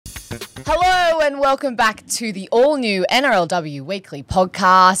Hello and welcome back to the all-new NRLW Weekly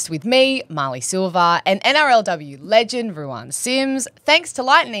podcast with me, Marlee Silva, and NRLW legend Ruan Sims, thanks to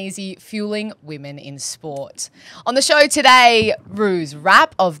Light and Easy, fueling women in sport. On the show today, Ru's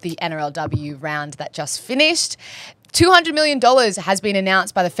wrap of the NRLW round that just finished. $200 million has been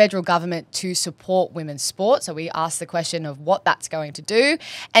announced by the federal government to support women's sport. So we asked the question of what that's going to do.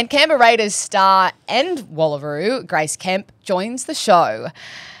 And Canberra Raiders star and Wallaroo, Grace Kemp, joins the show.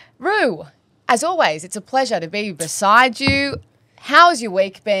 Ru, as always, it's a pleasure to be beside you. How's your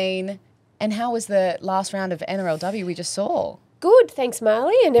week been? And how was the last round of NRLW we just saw? Good, thanks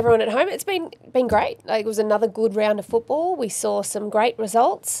Marlee and everyone at home. It's been great. It was another good round of football. We saw some great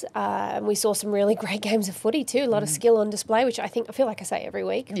results and we saw some really great games of footy too. A lot of skill on display, which I feel like I say every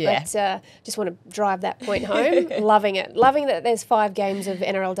week. Yeah. But just want to drive that point home. Loving it. Loving that there's 5 games of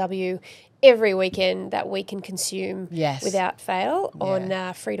NRLW every weekend that we can consume without fail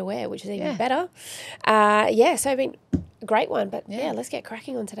on free-to-air, which is even better. So I mean, a great one. But let's get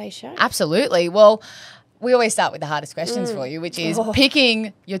cracking on today's show. Absolutely. Well, we always start with the hardest questions for you, which is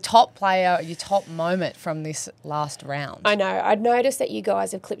picking your top player, your top moment from this last round. I know. I'd noticed that you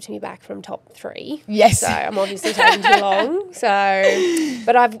guys have clipped me back from top 3. Yes. So I'm obviously taking too long.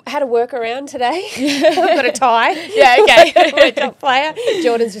 But I've had a workaround today. I've got a tie. Yeah, okay. My top player.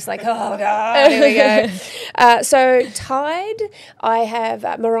 Jordan's just like, oh, God, here we go. So tied, I have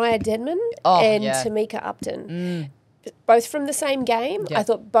Mariah Denman and Tamika Upton. Both from the same game. I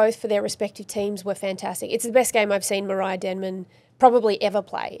thought both for their respective teams were fantastic. It's the best game I've seen Mariah Denman probably ever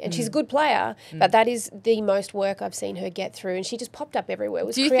play. And she's a good player, but that is the most work I've seen her get through. And she just popped up everywhere.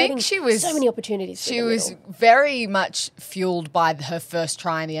 Do you think she was so many opportunities? She was very much fueled by her first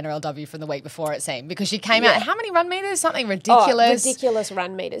try in the NRLW from the week before, it seemed, because she came out, how many run meters? Something ridiculous. Ridiculous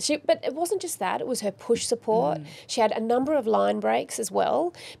run meters. But it wasn't just that. It was her push support. She had a number of line breaks as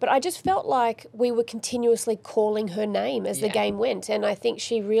well. But I just felt like we were continuously calling her name as the game went. And I think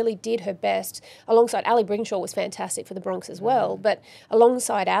she really did her best. Alongside Ali Bringshaw was fantastic for the Bronx as well. But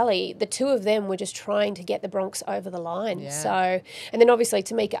alongside Ali, the two of them were just trying to get the Bronx over the line. Yeah. So, and then obviously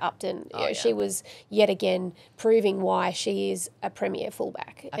Tamika Upton, she was yet again proving why she is a premier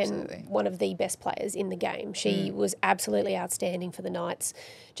fullback and one of the best players in the game. She was absolutely outstanding for the Knights.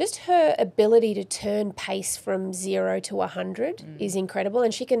 Just her ability to turn pace from 0 to 100 is incredible,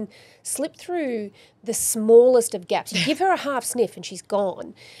 and she can slip through the smallest of gaps. You give her a half sniff and she's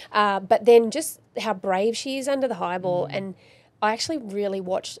gone. But then just how brave she is under the high ball, and I actually really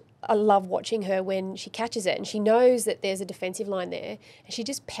I love watching her when she catches it and she knows that there's a defensive line there and she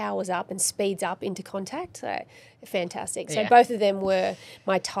just powers up and speeds up into contact. So fantastic. So both of them were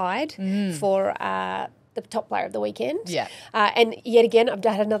my tied for the top player of the weekend. Yeah. And yet again, I've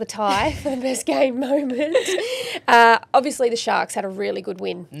done another tie for the best game moment. Obviously, the Sharks had a really good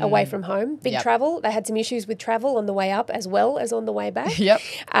win away from home. Big travel. They had some issues with travel on the way up as well as on the way back.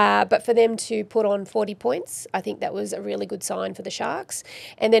 But for them to put on 40 points, I think that was a really good sign for the Sharks.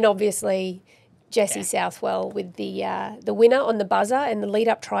 And then obviously Jessie Southwell with the winner on the buzzer and the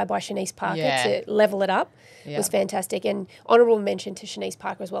lead-up try by Shanice Parker to level it up was fantastic. And honourable mention to Shanice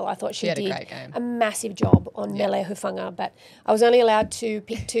Parker as well. I thought she did a massive job on Mele Hufanga, but I was only allowed to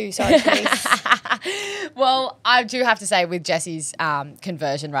pick 2. Sorry, Shanice. Well, I do have to say with Jessie's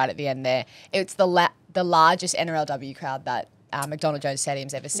conversion right at the end there, it's the largest NRLW crowd that McDonald Jones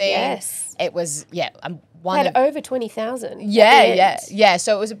Stadium's ever seen. Yes. It was, had over 20,000. Yeah.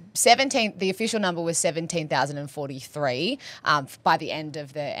 So it was 17. The official number was 17,043 by the end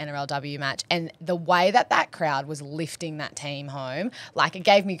of the NRLW match, and the way that crowd was lifting that team home, like, it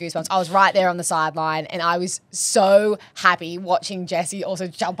gave me goosebumps. I was right there on the sideline, and I was so happy watching Jessie also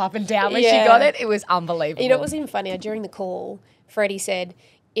jump up and down when she got it. It was unbelievable. You know, it was even funny during the call. Freddie said,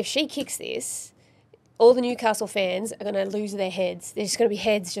 "If she kicks this, all the Newcastle fans are going to lose their heads. There's just going to be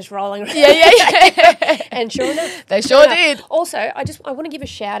heads just rolling around." And sure enough. They sure did. Also, I want to give a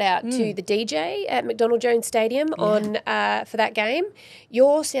shout out to the DJ at McDonald Jones Stadium on for that game.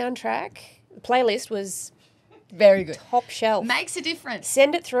 Your soundtrack playlist was very good. Top shelf. Makes a difference.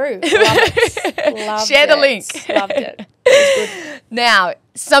 Send it through. Love it. Loved Share the link. Loved it. It was good. Now,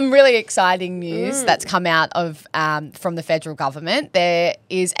 some really exciting news that's come out of from the federal government. There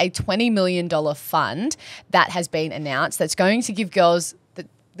is a $20 million fund that has been announced that's going to give girls,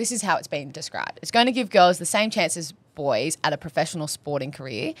 this is how it's been described, it's going to give girls the same chance as boys at a professional sporting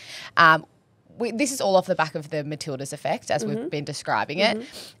career. This is all off the back of the Matildas effect, as we've been describing it.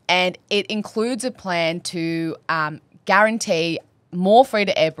 And it includes a plan to guarantee more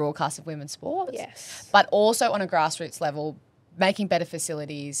free-to-air broadcasts of women's sports, but also on a grassroots level, making better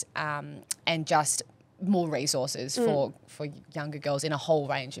facilities and just more resources for younger girls in a whole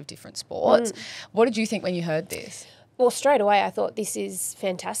range of different sports. What did you think when you heard this? Well, straight away I thought this is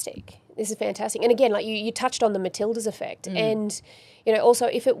fantastic. This is fantastic. And again, like you touched on the Matildas effect. And, you know, also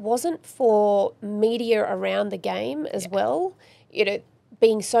if it wasn't for media around the game as well, you know,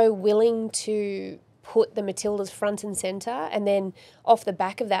 being so willing to put the Matildas front and centre, and then off the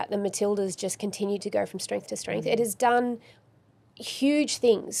back of that, the Matildas just continue to go from strength to strength. It has done huge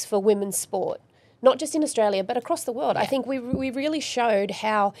things for women's sport, not just in Australia, but across the world. I think we really showed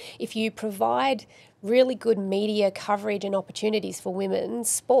how if you provide really good media coverage and opportunities for women's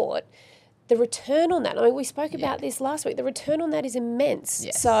sport, the return on that, I mean, we spoke about this last week, the return on that is immense.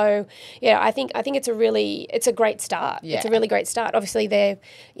 Yes. So, yeah, I think it's a great start. Yeah. It's a really great start. Obviously, they're,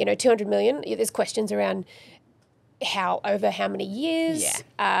 you know, 200 million. There's questions around over how many years.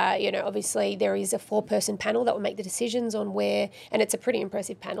 Yeah. You know, obviously there is a 4-person panel that will make the decisions on where, and it's a pretty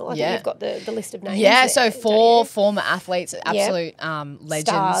impressive panel. I think you've got the list of names. Yeah, so 4 former athletes, absolute legends.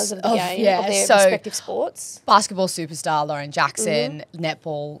 Stars of the game, of their respective sports. Basketball superstar Lauren Jackson,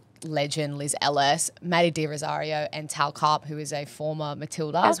 netball legend Liz Ellis, Maddie Di Rosario and Tal Karp, who is a former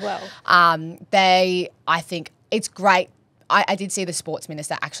Matilda. As well. I think it's great. I did see the sports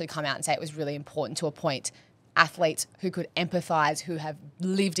minister actually come out and say it was really important to appoint athletes who could empathise, who have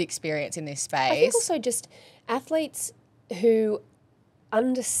lived experience in this space. I think also just athletes who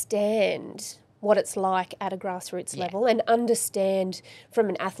understand what it's like at a grassroots level and understand from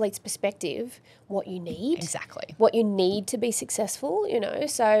an athlete's perspective what you need. Exactly. What you need to be successful, you know.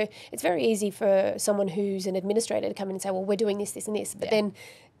 So it's very easy for someone who's an administrator to come in and say, well, we're doing this, this and this. But then,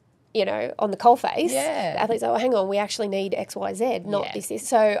 you know, on the coalface, the athletes say, oh, hang on, we actually need X, Y, Z, not this.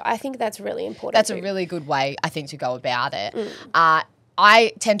 So I think that's really important. That's a really good way, I think, to go about it.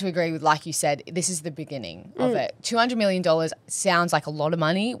 I tend to agree with, like you said, this is the beginning of it. $200 million sounds like a lot of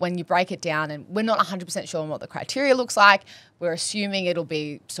money when you break it down, and we're not 100% sure on what the criteria looks like. We're assuming it'll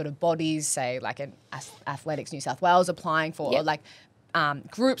be sort of bodies, say like an Athletics New South Wales applying for, or like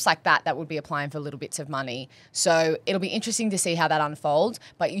groups like that would be applying for little bits of money. So it'll be interesting to see how that unfolds.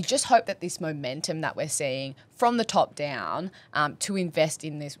 But you just hope that this momentum that we're seeing from the top down to invest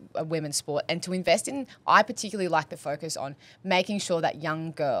in this women's sport and to invest in, I particularly like the focus on making sure that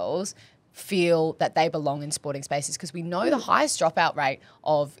young girls feel that they belong in sporting spaces, because we know the highest dropout rate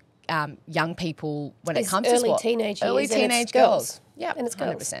of young people when it comes to sport. Early teenage girls. Yeah, and it's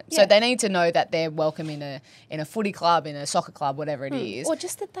 100%. Yeah. So they need to know that they're welcome in a footy club, in a soccer club, whatever it is. Or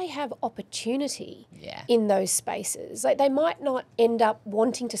just that they have opportunity in those spaces. Like they might not end up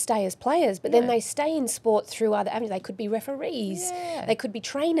wanting to stay as players, but then they stay in sport through other avenues. They could be referees, they could be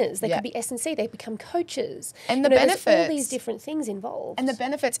trainers, they could be S&C, they become coaches. And the benefits, there's all these different things involved. And the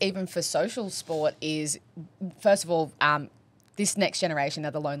benefits even for social sport is, first of all, this next generation are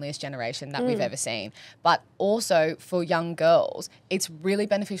the loneliest generation that we've ever seen. But also for young girls, it's really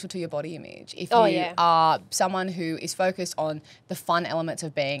beneficial to your body image. If you are someone who is focused on the fun elements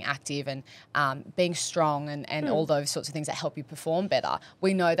of being active and being strong and all those sorts of things that help you perform better,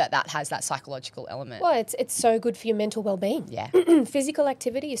 we know that has that psychological element. Well, it's so good for your mental well-being. Yeah. Physical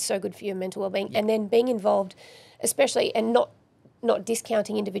activity is so good for your mental well-being. And then being involved, especially, and not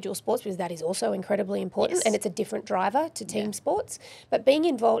discounting individual sports, because that is also incredibly important and it's a different driver to team sports. But being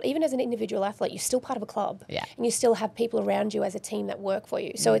involved, even as an individual athlete, you're still part of a club and you still have people around you as a team that work for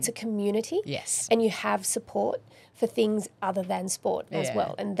you. So it's a community and you have support for things other than sport as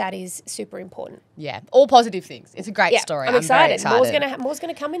well, and that is super important. Yeah, all positive things. It's a great story. I'm excited. More's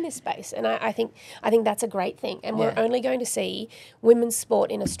going to come in this space, and I think that's a great thing. And we're only going to see women's sport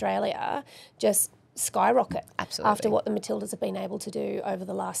in Australia just skyrocket after what the Matildas have been able to do over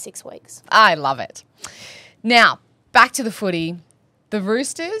the last 6 weeks. I love it. Now, back to the footy. The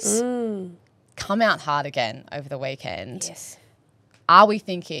Roosters come out hard again over the weekend. Yes. Are we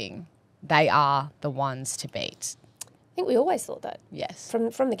thinking they are the ones to beat? I think we always thought that. Yes.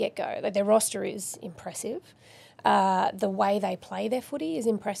 From the get-go. Like their roster is impressive. The way they play their footy is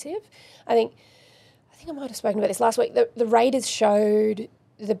impressive. I think I might have spoken about this last week. The Raiders showed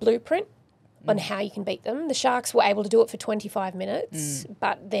the blueprint on how you can beat them. The Sharks were able to do it for 25 minutes,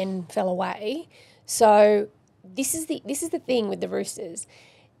 but then fell away. So this is the thing with the Roosters.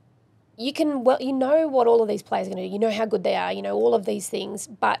 You know what all of these players are going to do. You know how good they are. You know all of these things,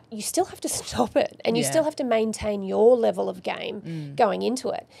 but you still have to stop it, and you still have to maintain your level of game going into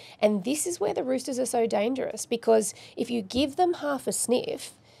it. And this is where the Roosters are so dangerous, because if you give them half a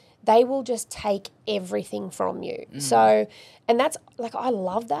sniff, they will just take everything from you. So, and that's like, I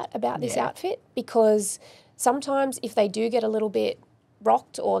love that about this outfit, because sometimes if they do get a little bit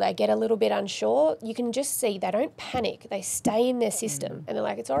rocked or they get a little bit unsure, you can just see they don't panic. They stay in their system and they're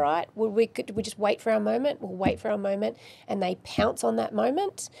like, it's all right. We just wait for our moment. We'll wait for our moment. And they pounce on that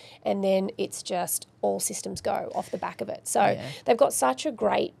moment, and then it's just all systems go off the back of it. So they've got such a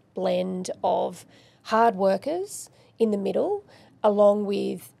great blend of hard workers in the middle, along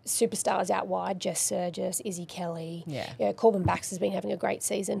with superstars out wide, Jess Surgis, Izzy Kelly. Corbin Baxter's been having a great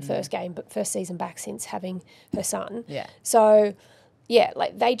season, first season back since having her son. So,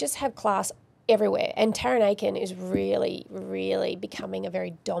 like they just have class everywhere. And Taryn Aiken is really, really becoming a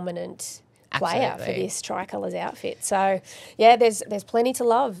very dominant player for this Tricolours outfit. So, there's plenty to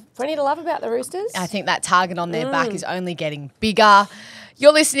love. Plenty to love about the Roosters. I think that target on their back is only getting bigger.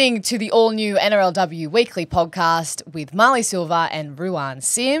 You're listening to the all-new NRLW Weekly podcast with Marlee Silva and Ruan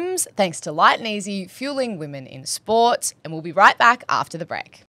Sims. Thanks to Light and Easy, fueling women in sport. And we'll be right back after the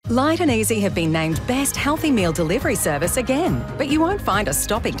break. Light and Easy have been named Best Healthy Meal Delivery Service again, but you won't find us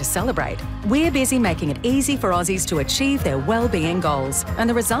stopping to celebrate. We're busy making it easy for Aussies to achieve their well-being goals, and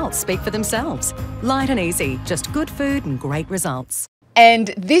the results speak for themselves. Light and Easy, just good food and great results.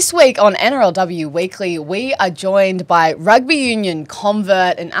 And this week on NRLW Weekly, we are joined by rugby union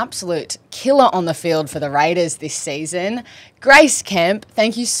convert, an absolute killer on the field for the Raiders this season, Grace Kemp.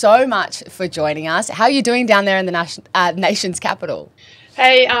 Thank you so much for joining us. How are you doing down there in the nation's capital?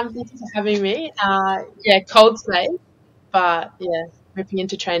 Hey, thank you for having me. Cold today, but ripping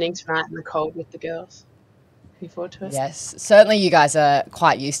into training tonight in the cold with the girls. Looking forward to it. Yes, certainly you guys are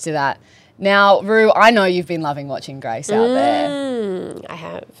quite used to that. Now, Ru, I know you've been loving watching Grace out there. I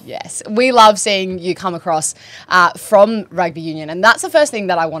have. Yes. We love seeing you come across from rugby union. And that's the first thing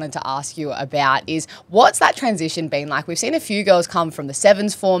that I wanted to ask you about is what's that transition been like? We've seen a few girls come from the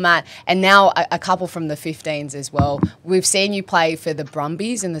sevens format and now a couple from the 15s as well. We've seen you play for the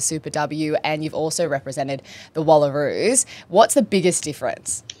Brumbies in the Super W and you've also represented the Wallaroos. What's the biggest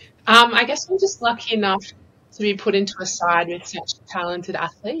difference? I guess I'm just lucky enough to be put into a side with such talented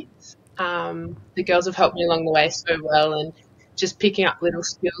athletes. The girls have helped me along the way so well and just picking up little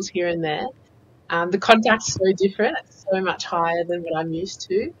skills here and there. The contact's so different. It's so much higher than what I'm used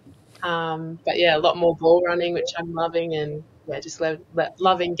to. A lot more ball running, which I'm loving, and just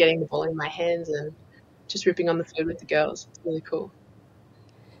loving getting the ball in my hands and just ripping on the field with the girls. It's really cool.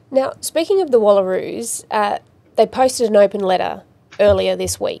 Now, speaking of the Wallaroos, they posted an open letter earlier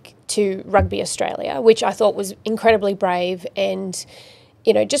this week to Rugby Australia, which I thought was incredibly brave and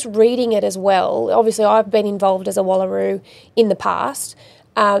just reading it as well. Obviously, I've been involved as a Wallaroo in the past.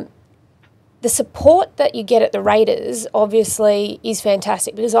 The support that you get at the Raiders obviously is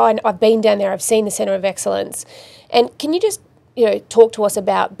fantastic because I've been down there, I've seen the Centre of Excellence. And can you just, talk to us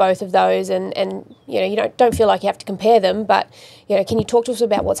about both of those and you don't feel like you have to compare them, but, can you talk to us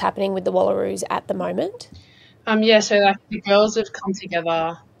about what's happening with the Wallaroos at the moment? So the girls have come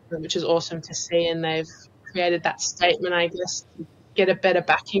together, which is awesome to see, and they've created that statement, I guess, get a better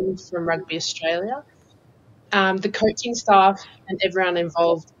backing from Rugby Australia. The coaching staff and everyone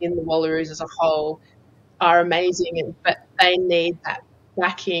involved in the Wallaroos as a whole are amazing, but they need that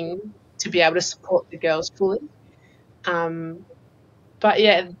backing to be able to support the girls fully. They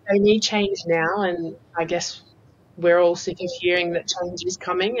need change now, and I guess we're all sick of hearing that change is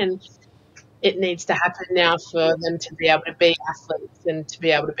coming, and it needs to happen now for them to be able to be athletes and to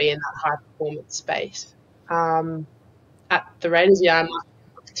be able to be in that high performance space. At the Raiders, I'm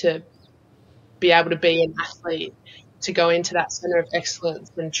lucky to be able to be an athlete, to go into that centre of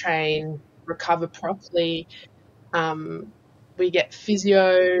excellence and train, recover properly. We get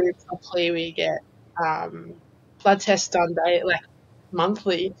physio properly. We get blood tests done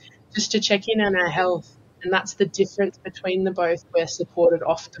monthly, just to check in on our health. And that's the difference between the both. We're supported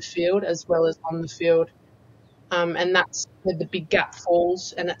off the field as well as on the field. And that's where the big gap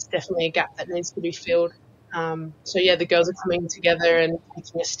falls, and it's definitely a gap that needs to be filled. The girls are coming together and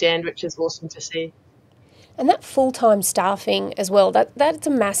taking a stand, which is awesome to see. And that full-time staffing as well, that's a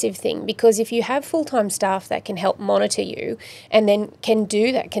massive thing, because if you have full-time staff that can help monitor you and then can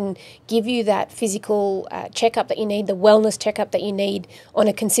give you that physical checkup that you need, the wellness checkup that you need on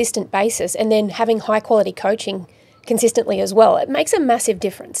a consistent basis, and then having high-quality coaching consistently as well, it makes a massive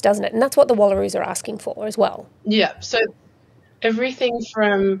difference, doesn't it? And that's what the Wallaroos are asking for as well. Yeah, so everything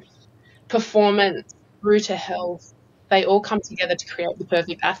from performance through to health, they all come together to create the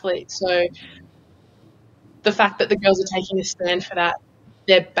perfect athlete. So the fact that the girls are taking a stand for that,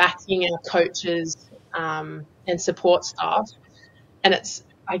 they're backing our coaches and support staff, and it's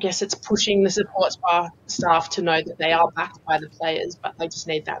pushing the support staff to know that they are backed by the players, but they just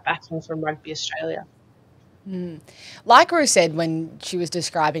need that backing from Rugby Australia. Like Ru said when she was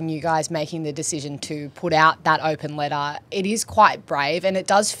describing you guys making the decision to put out that open letter, it is quite brave, and it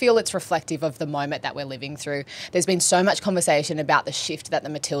does feel it's reflective of the moment that we're living through. There's been so much conversation about the shift that the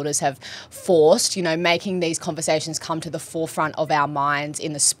Matildas have forced, you know, making these conversations come to the forefront of our minds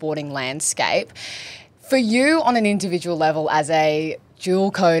in the sporting landscape. For you on an individual level as a dual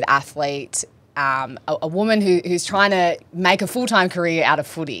code athlete, a woman who's trying to make a full-time career out of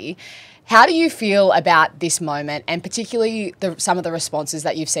footy, how do you feel about this moment, and particularly some of the responses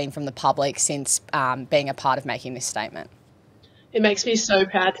that you've seen from the public since being a part of making this statement? It makes me so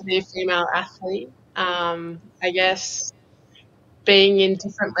proud to be a female athlete. I guess being in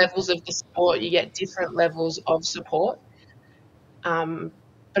different levels of the sport, you get different levels of support.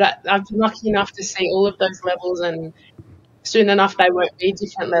 But I've been lucky enough to see all of those levels, and soon enough they won't be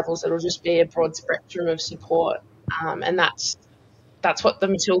different levels. It'll just be a broad spectrum of support, and that's what the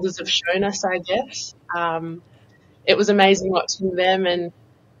Matildas have shown us, I guess. It was amazing watching them, and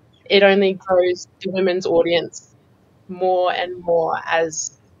it only grows the women's audience more and more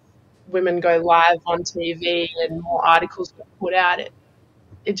as women go live on TV and more articles get put out.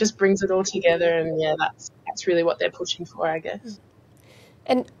 It just brings it all together, and yeah, that's really what they're pushing for, I guess.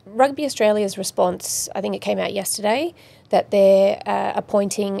 And Rugby Australia's response, I think it came out yesterday, that they're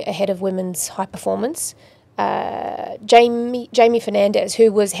appointing a head of women's high performance, Jamie Fernandez,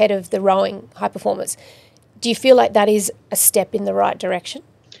 who was head of the rowing high performance. Do you feel like that is a step in the right direction?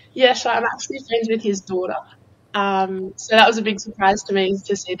 Yeah, so I'm actually friends with his daughter. So that was a big surprise to me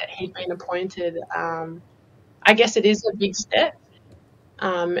to see that he'd been appointed. I guess it is a big step,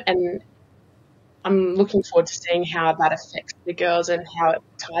 and I'm looking forward to seeing how that affects the girls and how it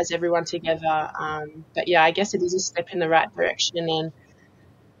ties everyone together. But yeah, I guess it is a step in the right direction, and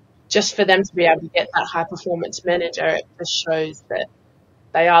just for them to be able to get that high performance manager, it just shows that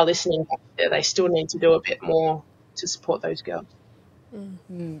they are listening back there. They still need to do a bit more to support those girls.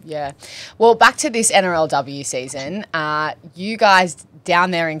 Yeah. Well, back to this NRLW season, you guys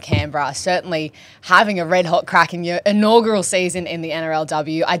down there in Canberra are certainly having a red hot crack in your inaugural season in the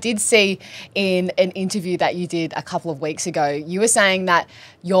NRLW. I did see in an interview that you did a couple of weeks ago, you were saying that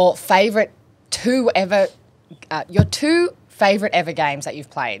your two favourite ever games that you've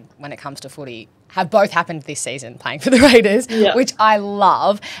played when it comes to footy have both happened this season playing for the Raiders, which I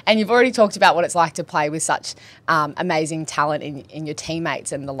love. And you've already talked about what it's like to play with such amazing talent in your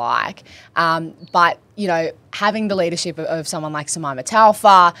teammates and the like. But, you know, having the leadership of someone like Jemima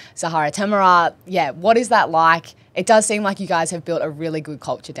Taufa, Zahara Temara, what is that like? It does seem like you guys have built a really good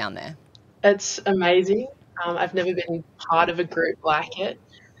culture down there. It's amazing. I've never been part of a group like it.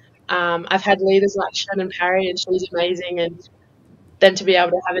 I've had leaders like Shannon Parry, and she's amazing, and then to be able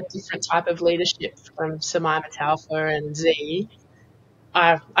to have a different type of leadership from Jemima Taufa and Z,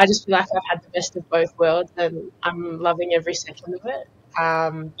 I just feel like I've had the best of both worlds, and I'm loving every second of it.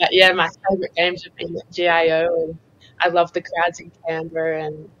 But yeah, my favourite games have been at GIO, and I love the crowds in Canberra,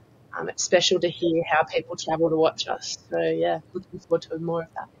 and it's special to hear how people travel to watch us. So yeah, looking forward to more of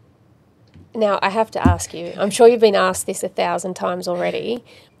that. Now, I have to ask you, I'm sure you've been asked this 1,000 times already,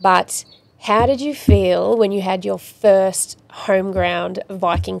 but how did you feel when you had your first home ground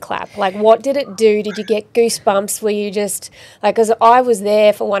Viking clap? Like, what did it do? Did you get goosebumps? Were you just, like, because I was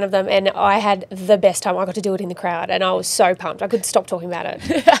there for one of them and I had the best time. I got to do it in the crowd and I was so pumped. I couldn't stop talking about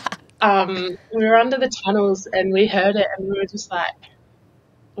it. We were under the tunnels and we heard it and we were just like,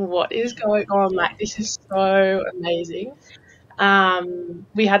 what is going on? Like, this is so amazing.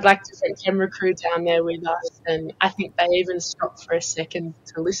 We had like different camera crew down there with us, and I think they even stopped for a second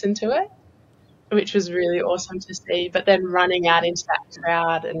to listen to it, which was really awesome to see. But then running out into that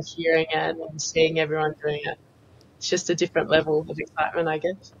crowd and hearing it and seeing everyone doing it, it's just a different level of excitement, I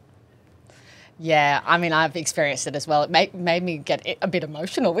guess. Yeah, I mean, I've experienced it as well. It made me get a bit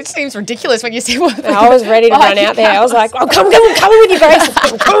emotional, which seems ridiculous when you see what I was ready to run out there. I was like, oh, come with you, Grace.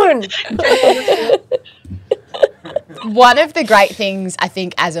 Come on. One of the great things, I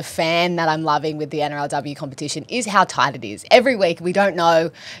think, as a fan that I'm loving with the NRLW competition is how tight it is. Every week we don't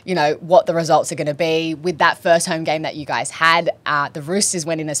know, what the results are going to be. With that first home game that you guys had, the Roosters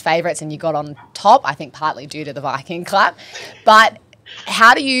went in as favourites and you got on top, I think partly due to the Viking clap. But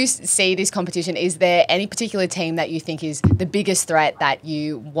how do you see this competition? Is there any particular team that you think is the biggest threat that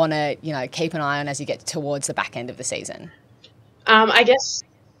you want to, keep an eye on as you get towards the back end of the season? I guess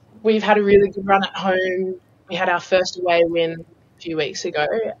we've had a really good run at home. We had our first away win a few weeks ago.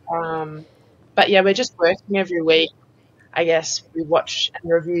 But yeah, we're just working every week. I guess we watch and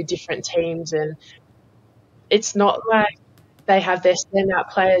review different teams, and it's not like they have their standout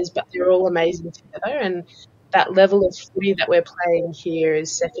players, but they're all amazing together. And that level of footy that we're playing here is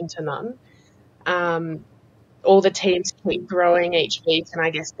second to none. all the teams keep growing each week, and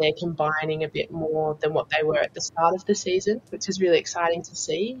I guess they're combining a bit more than what they were at the start of the season, which is really exciting to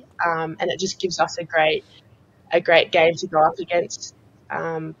see. And it just gives us a great game to go up against.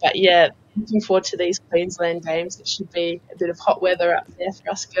 But yeah, looking forward to these Queensland games. It should be a bit of hot weather up there for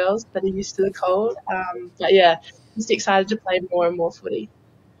us girls that are used to the cold. But yeah, just excited to play more and more footy.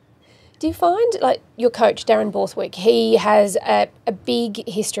 Do you find, like, your coach, Darren Borthwick, he has a big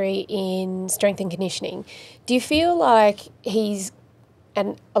history in strength and conditioning. Do you feel like he's,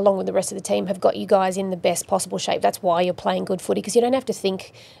 and along with the rest of the team, have got you guys in the best possible shape? That's why you're playing good footy, because you don't have to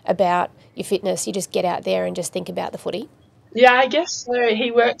think about your fitness. You just get out there and just think about the footy. Yeah, I guess so.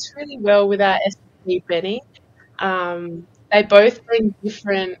 He works really well with our S&C, Benny. They both bring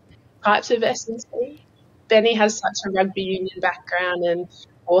different types of S&C. Benny has such a rugby union background, and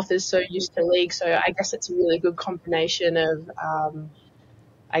Borth so used to league, so I guess it's a really good combination of,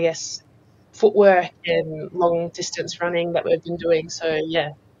 footwork and long distance running that we've been doing. So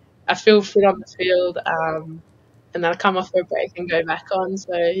yeah, I feel fit on the field, and then I come off for a break and go back on.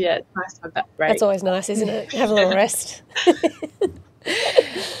 So yeah, it's nice to have that break. That's always nice, isn't it? Have a little rest.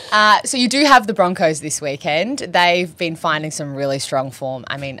 So you do have the Broncos this weekend. They've been finding some really strong form.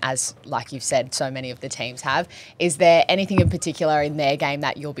 I mean, as like you've said, so many of the teams have. Is there anything in particular in their game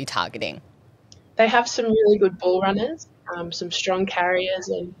that you'll be targeting? They have some really good ball runners, some strong carriers,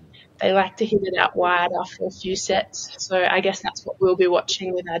 and they like to hit it out wide after a few sets. So I guess that's what we'll be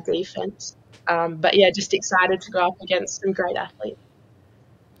watching with our defence. But yeah, just excited to go up against some great athletes.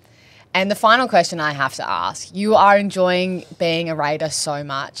 And the final question I have to ask, you are enjoying being a Raider so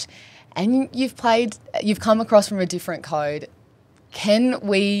much, and you've come across from a different code. Can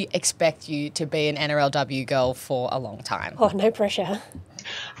we expect you to be an NRLW girl for a long time? Oh, no pressure.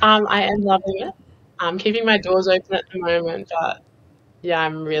 I am loving it. I'm keeping my doors open at the moment, but yeah,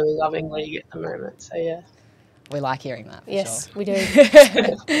 I'm really loving league at the moment. So yeah. We like hearing that. Yes, sure. we do.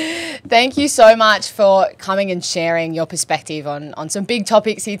 Thank you so much for coming and sharing your perspective on some big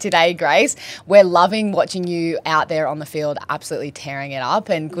topics here today, Grace. We're loving watching you out there on the field, absolutely tearing it up,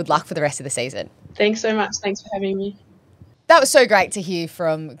 and good luck for the rest of the season. Thanks so much. Thanks for having me. That was so great to hear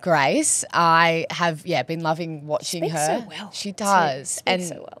from Grace. I have, been loving watching Speaks her. so well. She does. Speaks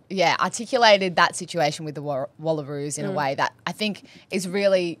so well. Yeah, articulated that situation with the Wallaroos in a way that I think is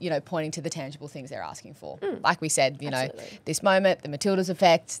really, pointing to the tangible things they're asking for. Like we said, Absolutely. This moment, the Matildas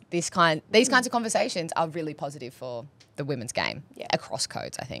effect, these kinds of conversations are really positive for the women's game across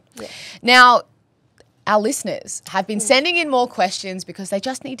codes, I think. Yeah. Now, our listeners have been sending in more questions because they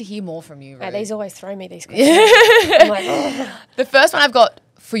just need to hear more from you, Ru. These always throw me these questions. I'm like, oh. The first one I've got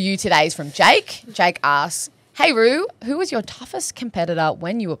for you today is from Jake. Jake asks, hey, Ru, who was your toughest competitor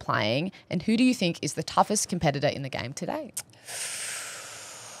when you were playing, and who do you think is the toughest competitor in the game today?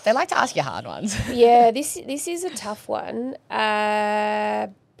 They like to ask you hard ones. Yeah, this is a tough one.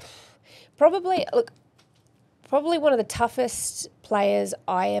 Probably one of the toughest players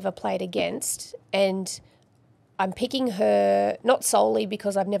I ever played against, and I'm picking her not solely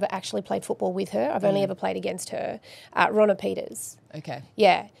because I've never actually played football with her. I've only ever played against her. Ronna Peters. Okay.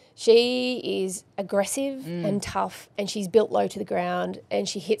 Yeah. She is aggressive and tough, and she's built low to the ground, and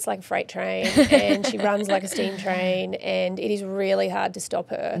she hits like a freight train, and she runs like a steam train, and it is really hard to stop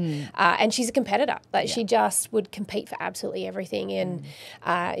her. And she's a competitor. She just would compete for absolutely everything, and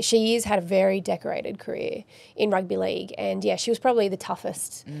she has had a very decorated career in rugby league, and yeah, she was probably the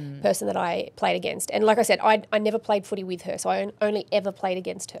toughest person that I played against. And like I said, I never played footy with her, so I only ever played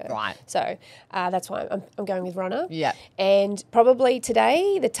against her. Right. So that's why I'm going with Ronna. Yeah. And probably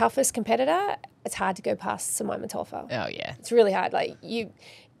today, the toughest competitor, it's hard to go past Simone Matofa. Oh, yeah. It's really hard.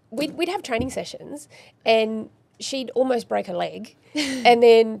 We'd have training sessions and she'd almost break her leg. And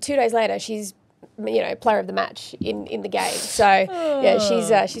then 2 days later, she's, player of the match in the game. So, yeah,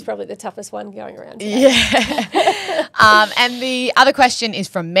 she's probably the toughest one going around today. Yeah. And the other question is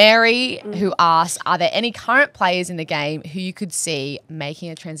from Mary, who asks, are there any current players in the game who you could see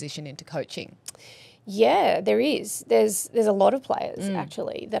making a transition into coaching? Yeah, there is. There's a lot of players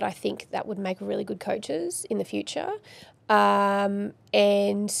actually that I think that would make really good coaches in the future. And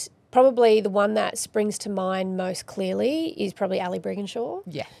probably the one that springs to mind most clearly is probably Ali Brigginshaw.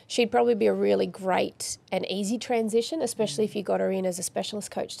 Yeah. She'd probably be a really great and easy transition, especially if you got her in as a specialist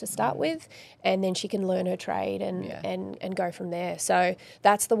coach to start with, and then she can learn her trade and go from there. So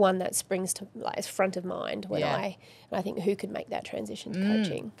that's the one that springs to is front of mind when I think who could make that transition to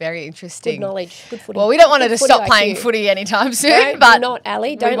coaching. Very interesting. Good knowledge, good footy. Well, we don't want her to stop IQ. playing footy anytime soon. No, but you're not,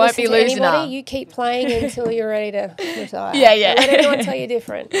 Ali. Don't won't listen be to losing anybody. her. You keep playing until you're ready to retire. Yeah. Don't let anyone tell you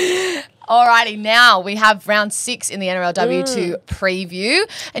different. Alrighty, now we have round 6 in the NRLW to preview,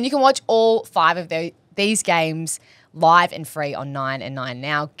 and you can watch all 5 of these games live and free on 9 and 9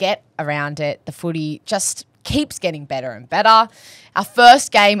 Now. Get around it. The footy just keeps getting better and better. Our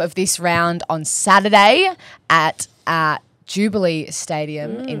first game of this round on Saturday at Jubilee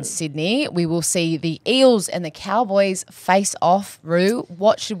Stadium in Sydney. We will see the Eels and the Cowboys face off. Ru,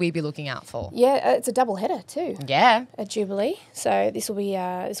 what should we be looking out for? Yeah, it's a double header too. Yeah, at Jubilee. So this will be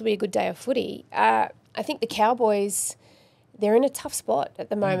a good day of footy. I think the Cowboys, they're in a tough spot at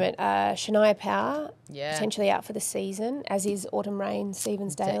the moment. Shania Power potentially out for the season, as is Autumn Rain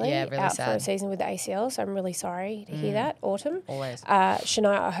Stevens Daly out for a season with the ACL. So I'm really sorry to hear that, Autumn. Always.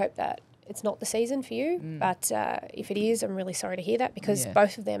 Shania, I hope that it's not the season for you, but if it is, I'm really sorry to hear that, because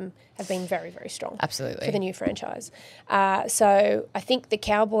both of them have been very, very strong. Absolutely. For the new franchise. So I think the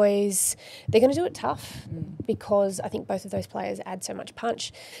Cowboys, they're going to do it tough because I think both of those players add so much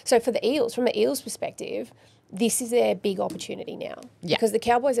punch. So for the Eels, from the Eels' perspective, this is their big opportunity now, because the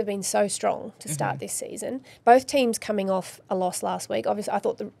Cowboys have been so strong to start this season. Both teams coming off a loss last week. Obviously, I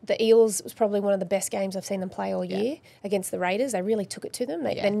thought the Eels was probably one of the best games I've seen them play all year against the Raiders. They really took it to them.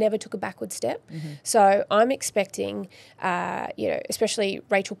 They never took a backward step. So I'm expecting, especially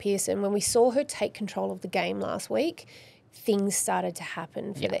Rachel Pearson, when we saw her take control of the game last week, things started to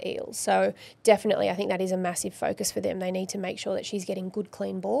happen for the Eels. So definitely I think that is a massive focus for them. They need to make sure that she's getting good,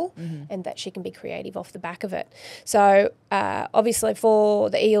 clean ball and that she can be creative off the back of it. So obviously for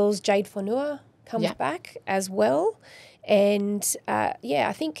the Eels, Jade Fonua comes back as well. And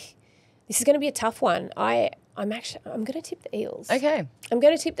I think this is going to be a tough one. I'm going to tip the Eels. Okay. I'm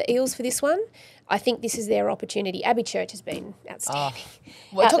going to tip the Eels for this one. I think this is their opportunity. Abby Church has been outstanding.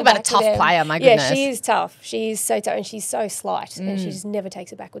 Well, talk about a tough player, my goodness. Yeah, she is tough. She is so tough, and she's so slight, and she just never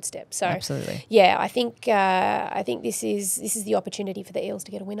takes a backward step. So absolutely. Yeah, I think this is the opportunity for the Eels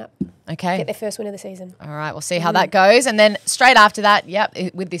to get a win up. Okay. Get their first win of the season. All right, we'll see how that goes. And then straight after that,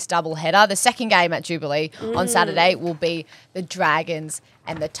 with this double header, the second game at Jubilee on Saturday will be the Dragons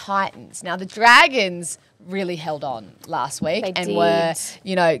and the Titans. Now, the Dragons really held on last week and were,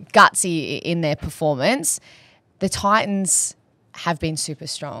 gutsy in their performance. The Titans have been super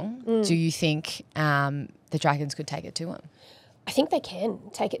strong. Do you think the Dragons could take it to them? I think they can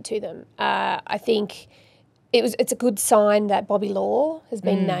take it to them. I think it's a good sign that Bobby Law has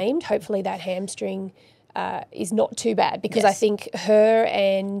been named. Hopefully that hamstring is not too bad, because I think her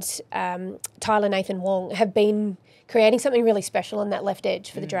and Tyler Nathan Wong have been creating something really special on that left edge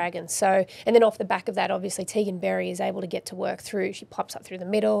for the Dragons. So, and then off the back of that, obviously Tegan Berry is able to get to work through. She pops up through the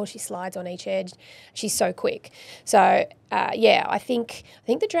middle. She slides on each edge. She's so quick. So, I think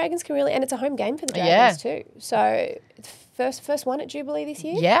the Dragons can really, and it's a home game for the Dragons too. So, first one at Jubilee this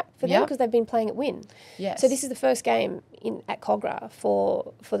year for them, because they've been playing at Wynn. So this is the first game at Cogra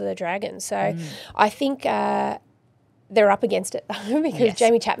for the Dragons. So I think they're up against it because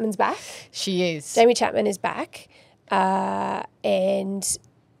Jamie Chapman's back. She is. Jamie Chapman is back. And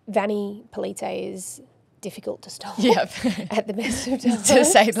Vanni Polite is difficult to stop at the best of times. To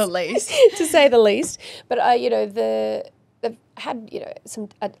say the least. To say the least. But, they've had,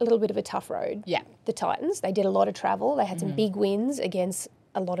 a little bit of a tough road. Yeah. The Titans. They did a lot of travel. They had some big wins against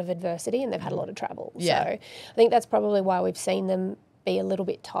a lot of adversity, and they've had a lot of travel. Yeah. So I think that's probably why we've seen them be a little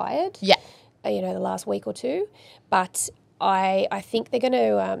bit tired. Yeah. The last week or two. But I think they're going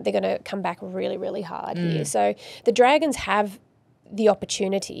to come back really, really hard here. So the Dragons have the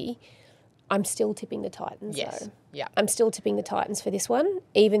opportunity. I'm still tipping the Titans, though. Yeah. I'm still tipping the Titans for this one,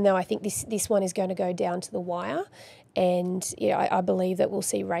 even though I think this one is going to go down to the wire. And I believe that we'll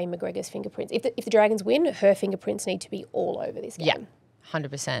see Ray McGregor's fingerprints. If the Dragons win, her fingerprints need to be all over this game. Yeah,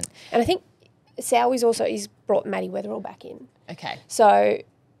 100%. And I think Sowies he's brought Maddie Weatherall back in. Okay. So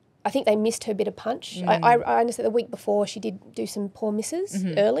I think they missed her bit of punch. I understand the week before she did do some poor misses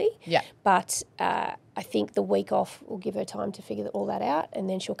early. Yeah. But I think the week off will give her time to figure all that out, and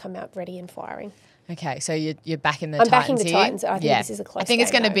then she'll come out ready and firing. Okay, so you're backing the I'm Titans backing the here? Titans. I think this is a close game. I think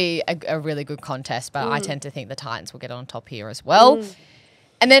it's going to be a really good contest, but I tend to think the Titans will get on top here as well.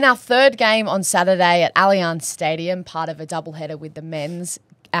 And then our third game on Saturday at Allianz Stadium, part of a doubleheader with the men's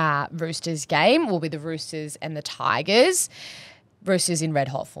Roosters game, will be the Roosters and the Tigers. Roosters in red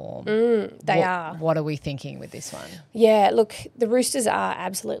hot form. They are. What are we thinking with this one? Yeah, look, the Roosters are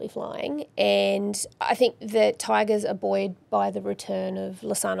absolutely flying, and I think the Tigers are buoyed by the return of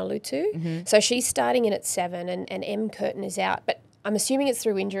Lasana Lutu. So she's starting in at 7, and M. Curtin is out, but I'm assuming it's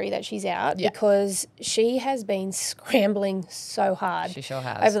through injury that she's out because she has been scrambling so hard. She sure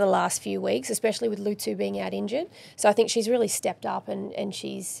has. Over the last few weeks, especially with Lutu being out injured. So I think she's really stepped up and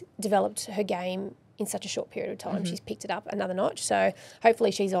she's developed her game in such a short period of time. She's picked it up another notch. So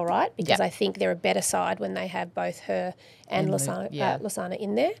hopefully she's all right, because I think they're a better side when they have both her and Lasana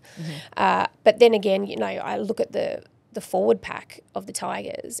in there. But then again, you know, I look at the forward pack of the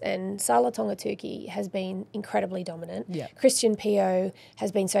Tigers, and Sala Tongatuki has been incredibly dominant. Christian Pio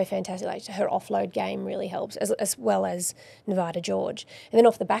has been so fantastic. Like, her offload game really helps, as well as Nevada George. And then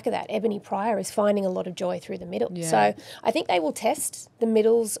off the back of that, Ebony Pryor is finding a lot of joy through the middle. So I think they will test the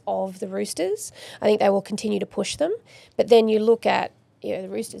middles of the Roosters. I think they will continue to push them. But then you look at, you know, the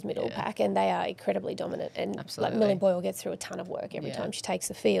Roosters middle pack, and they are incredibly dominant. And like, Millie Boyle gets through a ton of work every time she takes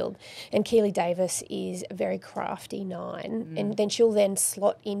the field. And Keely Davis is a very crafty 9, and then she'll then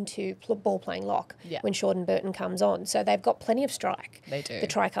slot into ball playing lock when Shorten Burton comes on. So they've got plenty of strike. They do. The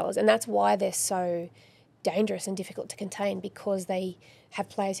tricolours, and that's why they're so dangerous and difficult to contain, because they have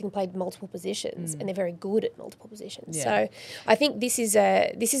players who can play multiple positions, and they're very good at multiple positions. So I think this is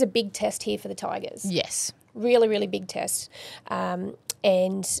a big test here for the Tigers. Yes. Really, really big test.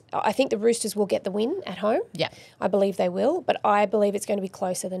 And I think the Roosters will get the win at home. Yeah. I believe they will, but I believe it's going to be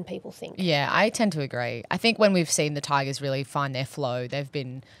closer than people think. Yeah, I tend to agree. I think when we've seen the Tigers really find their flow, they've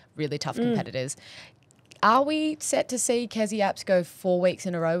been really tough competitors. Are we set to see Kezzy Apps go 4 weeks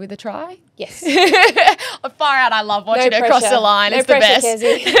in a row with a try? Yes. Far out, I love watching her cross the line. It's pressure, the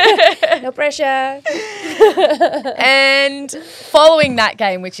best. Kezzy. No pressure. And following that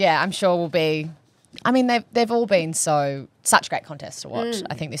game, which, I'm sure will be... I mean, they've all been such great contests to watch,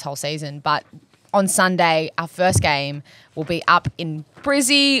 I think, this whole season. But on Sunday, our first game will be up in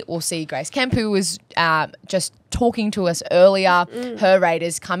Brizzy. We'll see Grace Kemp, who was just talking to us earlier. Her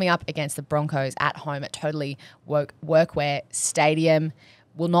Raiders coming up against the Broncos at home at Totally Workwear Stadium.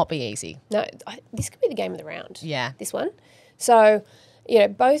 Will not be easy. No, this could be the game of the round. Yeah. This one. So, you know,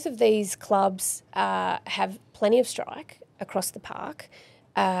 both of these clubs have plenty of strike across the park.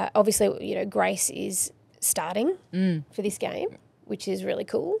 Obviously, you know, Grace is starting for this game, which is really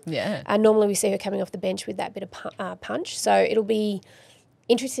cool. Yeah. Normally we see her coming off the bench with that bit of punch. So it'll be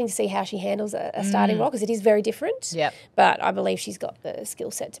interesting to see how she handles a starting role, because it is very different. Yeah. But I believe she's got the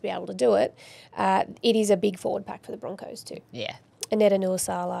skill set to be able to do it. It is a big forward pack for the Broncos too. Yeah. Aneta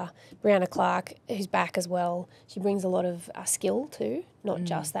Nuasala, Brianna Clark, who's back as well. She brings a lot of skill too, not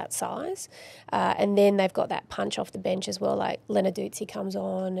just that size. And then they've got that punch off the bench as well, like Lena Dutzy comes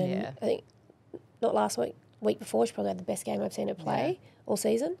on. And I think not last week before, she probably had the best game I've seen her play all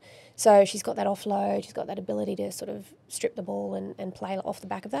season. So she's got that offload, she's got that ability to sort of strip the ball and play off the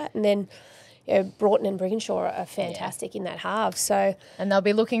back of that. And then, you know, Broughton and Brigginshaw are fantastic in that half. So, and they'll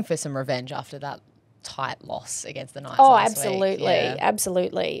be looking for some revenge after that tight loss against the Knights absolutely.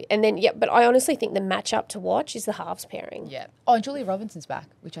 And then, but I honestly think the matchup to watch is the halves pairing. Yeah. Oh, and Julia Robinson's back,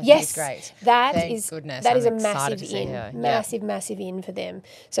 which I think is great. That is a massive in. Massive in for them.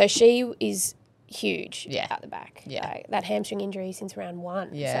 So she is huge out the back. Yeah. That hamstring injury since round 1.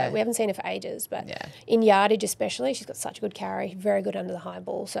 Yeah. So we haven't seen her for ages, but in yardage especially, she's got such a good carry, very good under the high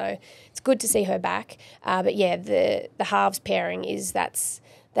ball. So it's good to see her back. But the halves pairing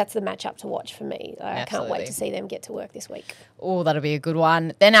that's the matchup to watch for me. I can't wait to see them get to work this week. Oh, that'll be a good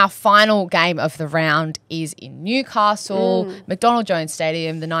one. Then our final game of the round is in Newcastle, McDonald Jones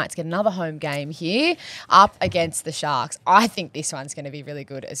Stadium. The Knights get another home game here up against the Sharks. I think this one's going to be really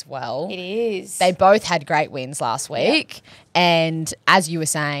good as well. It is. They both had great wins last week. Yep. And as you were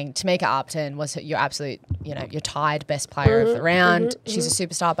saying, Tamika Upton was your absolute, your tied best player of the round. She's a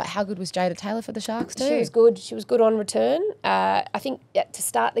superstar. But how good was Jada Taylor for the Sharks too? She was good. She was good on return. I think to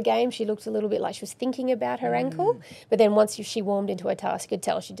start the game, she looked a little bit like she was thinking about her ankle. But then once she warmed into her task, you could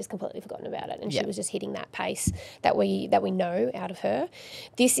tell she'd just completely forgotten about it. And she was just hitting that pace that we know out of her.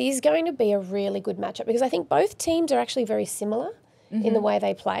 This is going to be a really good matchup, because I think both teams are actually very similar in the way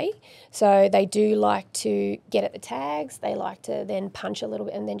they play. So they do like to get at the tags. They like to then punch a little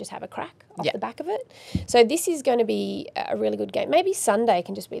bit and then just have a crack off the back of it. So this is going to be a really good game. Maybe Sunday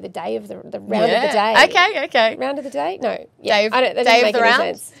can just be the day of the round of the day. Okay. Round of the day? No. Day of the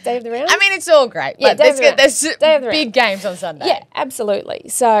round? Day of the round? I mean, it's all great. But there's big games on Sunday. Yeah, absolutely.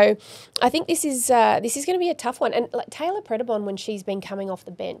 So I think this is going to be a tough one. And like Taylor Predabon, when she's been coming off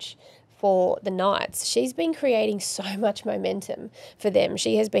the bench for the Knights, she's been creating so much momentum for them.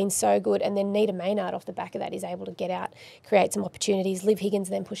 She has been so good. And then Nita Maynard off the back of that is able to get out, create some opportunities. Liv Higgins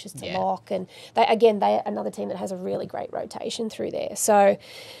then pushes to lock. And they're another team that has a really great rotation through there. So,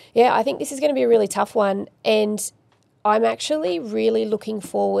 I think this is going to be a really tough one. And I'm actually really looking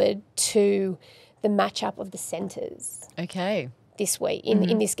forward to the matchup of the centres. Okay. This week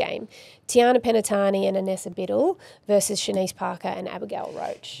in this game. Tiana Penatani and Anessa Biddle versus Shanice Parker and Abigail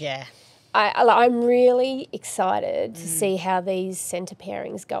Roach. Yeah. I'm really excited to see how these centre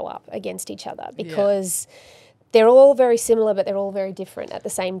pairings go up against each other because they're all very similar, but they're all very different at the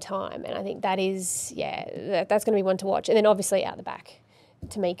same time. And I think that is, that's going to be one to watch. And then obviously out the back,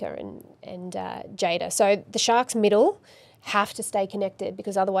 Tamika and Jada. So the Sharks middle have to stay connected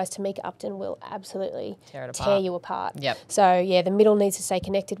because otherwise Tamika Upton will absolutely tear you apart. Yep. So, the middle needs to stay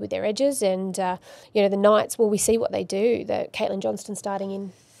connected with their edges. And, the Knights, we see what they do. Caitlin Johnston starting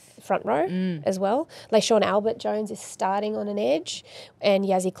in front row as well. LaShawn Albert-Jones is starting on an edge and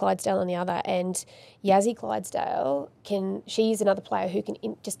Yazzie Clydesdale on the other. And Yazzie Clydesdale, she's another player who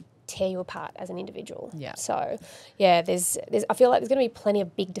can just tear you apart as an individual. Yeah. So, there's I feel like there's going to be plenty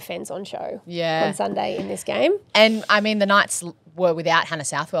of big defence on show on Sunday in this game. And, I mean, the Knights were without Hannah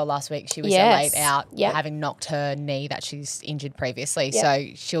Southwell last week. She was late out, having knocked her knee that she's injured previously. Yep. So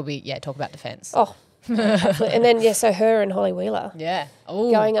she'll be, talk about defence. Oh, absolutely. And then, so her and Holly Wheeler. Yeah. Ooh,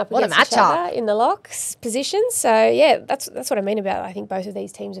 going up what against a each other in the locks position. So, that's what I mean about it. I think both of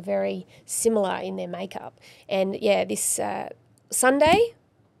these teams are very similar in their makeup. And, this Sunday.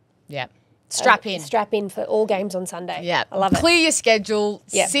 Yeah. Strap in. Strap in for all games on Sunday. Yeah. I love it. Clear your schedule.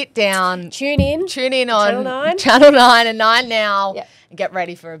 Yep. Sit down. Tune in on Channel 9 and 9 Now. Yep. And get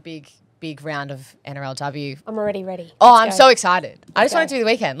ready for a big round of NRLW. I'm already ready. I'm so excited. I just want it to be the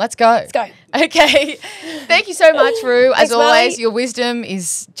weekend. Let's go. Let's go. Okay. Thank you so much, Ru. As always, Marlee. your wisdom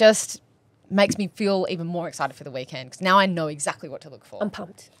is just makes me feel even more excited for the weekend because now I know exactly what to look for. I'm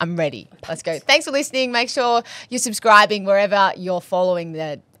pumped. I'm ready. Let's go. Thanks for listening. Make sure you're subscribing wherever you're following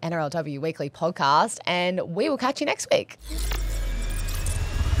the NRLW Weekly podcast, and we will catch you next week.